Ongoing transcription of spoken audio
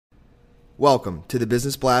Welcome to the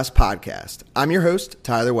Business Blast podcast. I'm your host,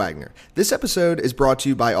 Tyler Wagner. This episode is brought to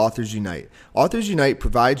you by Authors Unite. Authors Unite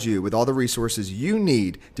provides you with all the resources you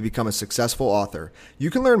need to become a successful author. You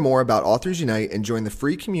can learn more about Authors Unite and join the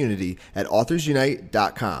free community at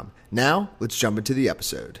authorsunite.com. Now, let's jump into the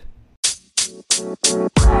episode.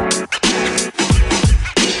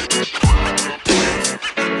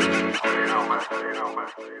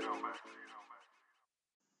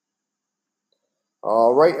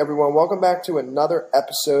 All right, everyone. Welcome back to another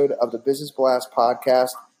episode of the Business Blast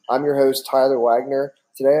podcast. I'm your host, Tyler Wagner.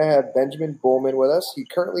 Today I have Benjamin Bullman with us. He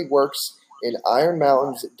currently works in Iron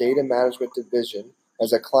Mountain's data management division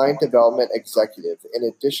as a client development executive. In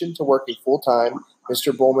addition to working full-time,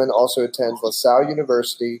 Mr. Bullman also attends LaSalle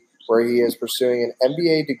University, where he is pursuing an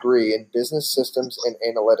MBA degree in business systems and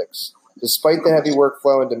analytics. Despite the heavy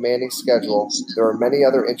workflow and demanding schedule, there are many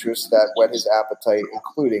other interests that whet his appetite,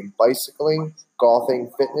 including bicycling,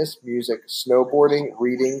 golfing, fitness, music, snowboarding,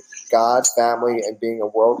 reading, God, family, and being a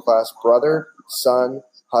world-class brother, son,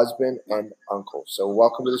 husband, and uncle. So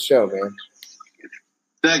welcome to the show, man.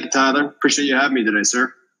 Thank you, Tyler. Appreciate you having me today,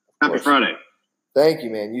 sir. Happy Friday. Thank you,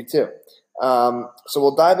 man. You too. So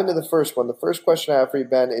we'll dive into the first one. The first question I have for you,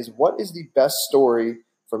 Ben, is what is the best story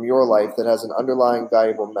from your life that has an underlying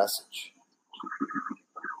valuable message?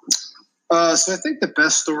 So I think the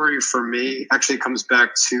best story for me actually comes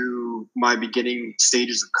back to my beginning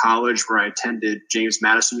stages of college where I attended James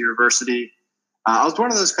Madison University. I was one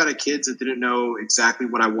of those kind of kids that didn't know exactly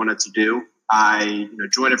what I wanted to do. I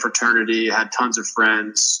joined a fraternity, had tons of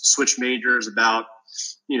friends, switched majors about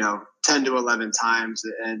 10 to 11 times.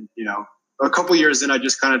 And, a couple years in, I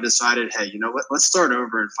just kind of decided, hey, let's start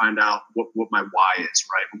over and find out what my why is,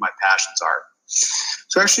 right? What my passions are.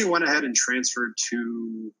 So I actually went ahead and transferred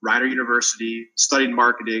to Rider University, studied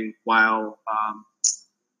marketing while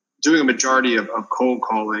doing a majority of cold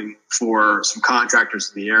calling for some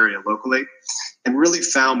contractors in the area locally, and really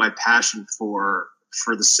found my passion for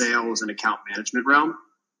the sales and account management realm.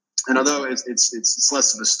 And although it's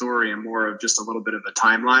less of a story and more of just a little bit of a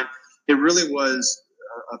timeline, it really was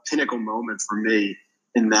a pinnacle moment for me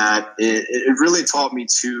in that it really taught me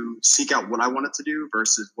to seek out what I wanted to do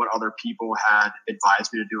versus what other people had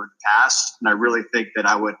advised me to do in the past. And I really think that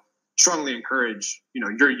I would strongly encourage,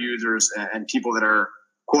 your users and people that are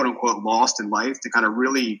quote unquote lost in life to kind of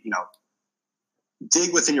really,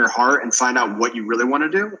 dig within your heart and find out what you really want to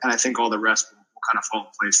do. And I think all the rest will kind of fall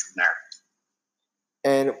in place from there.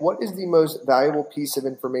 And what is the most valuable piece of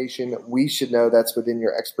information we should know that's within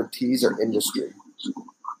your expertise or industry?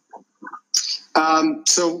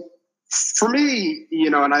 So for me,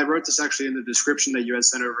 and I wrote this actually in the description that you had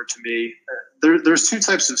sent over to me, there's two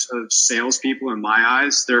types of salespeople in my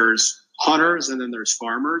eyes. There's hunters and then there's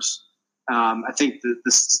farmers. I think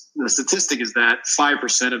the statistic is that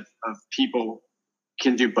 5% of people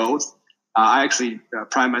can do both. I actually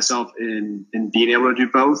pride myself in being able to do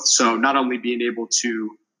both. So not only being able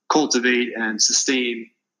to cultivate and sustain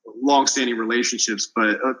long-standing relationships,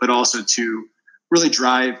 but also to really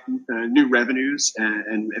drive new revenues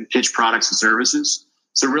and pitch products and services.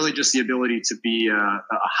 So really just the ability to be a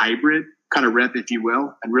hybrid kind of rep, if you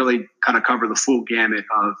will, and really kind of cover the full gamut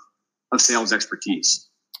of sales expertise.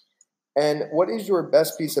 And what is your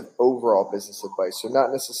best piece of overall business advice? So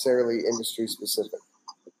not necessarily industry specific.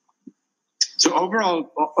 So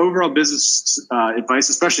overall business advice,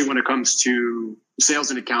 especially when it comes to sales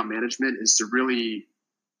and account management, is to really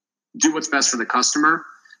do what's best for the customer.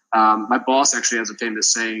 My boss actually has a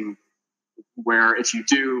famous saying where if you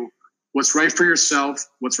do what's right for yourself,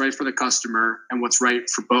 what's right for the customer, and what's right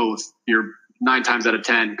for both, you're 9 times out of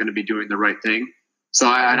 10 going to be doing the right thing. So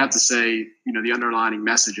I'd have to say, the underlying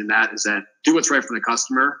message in that is that do what's right for the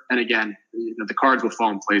customer. And again, the cards will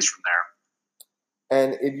fall in place from there.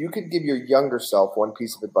 And if you could give your younger self one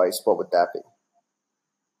piece of advice, what would that be?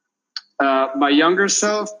 My younger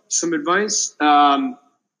self, some advice,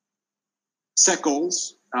 set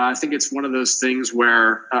goals. I think it's one of those things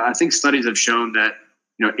where I think studies have shown that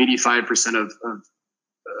 85%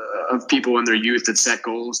 of people in their youth that set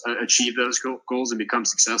goals achieve those goals and become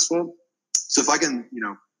successful. So if I can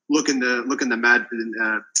look in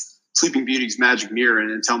the Sleeping Beauty's magic mirror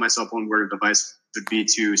and tell myself one word of advice would be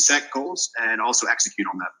to set goals and also execute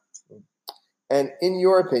on them. And in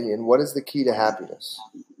your opinion, what is the key to happiness?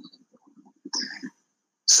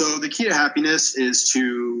 So the key to happiness is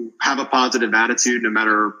to have a positive attitude no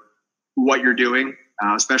matter what you're doing.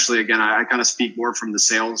 Especially, again, I kind of speak more from the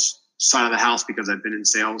sales side of the house because I've been in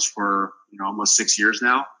sales for almost 6 years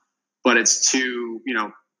now. But it's to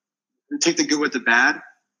take the good with the bad,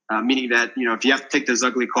 meaning that if you have to take those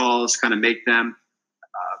ugly calls, kind of make them.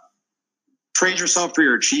 praise yourself for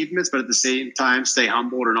your achievements, but at the same time, stay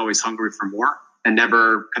humbled and always hungry for more, and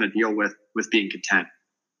never kind of deal with being content.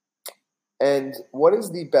 And what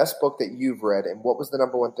is the best book that you've read, and what was the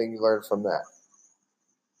number one thing you learned from that?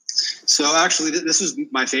 So actually, this is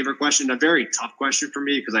my favorite question, a very tough question for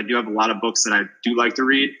me because I do have a lot of books that I do like to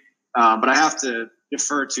read, but I have to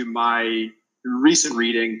defer to my recent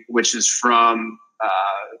reading, which is from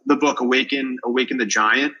the book Awaken the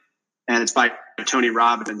Giant, and it's by Tony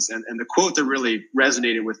Robbins. And the quote that really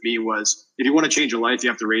resonated with me was, if you want to change your life, you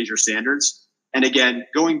have to raise your standards. And again,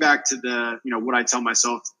 going back to what I tell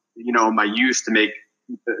myself, in my youth to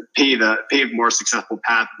pave a more successful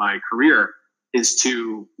path in my career is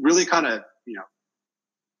to really kind of,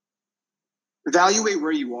 evaluate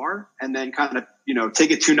where you are and then kind of,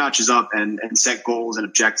 take it 2 notches up and set goals and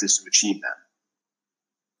objectives to achieve them.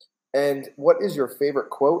 And what is your favorite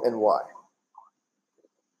quote and why?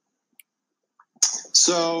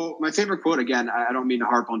 So my favorite quote, again, I don't mean to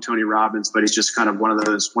harp on Tony Robbins, but he's just kind of one of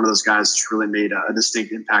those guys that's really made a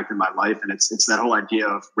distinct impact in my life. And it's that whole idea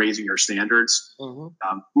of raising your standards,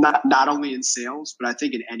 not only in sales, but I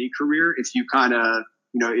think in any career. If you kind of,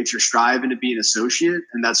 if you're striving to be an associate,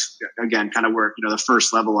 and that's again kind of where the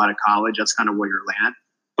first level out of college, that's kind of where you're land.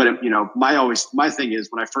 But my thing is,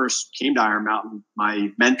 when I first came to Iron Mountain, my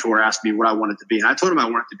mentor asked me what I wanted to be, and I told him I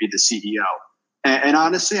wanted to be the CEO. And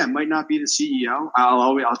honestly, I might not be the CEO.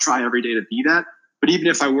 I'll try every day to be that. But even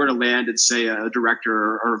if I were to land at, say, a director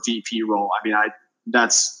or a VP role,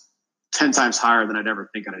 that's 10 times higher than I'd ever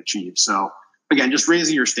think I'd achieve. So again, just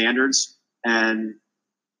raising your standards and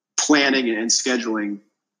planning and scheduling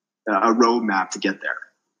a roadmap to get there.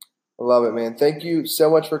 I love it, man. Thank you so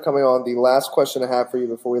much for coming on. The last question I have for you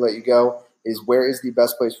before we let you go is, where is the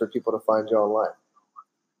best place for people to find you online?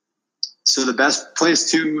 So the best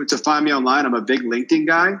place to find me online, I'm a big LinkedIn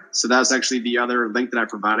guy. So that's actually the other link that I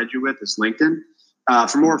provided you with is LinkedIn.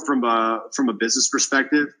 For more from a business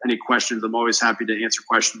perspective, any questions, I'm always happy to answer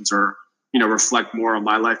questions or, reflect more on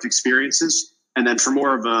my life experiences. And then for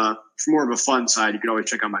more of a fun side, you can always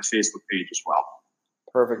check out my Facebook page as well.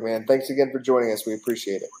 Perfect, man. Thanks again for joining us. We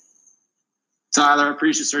appreciate it. Tyler, I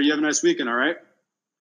appreciate it, sir. You have a nice weekend, all right?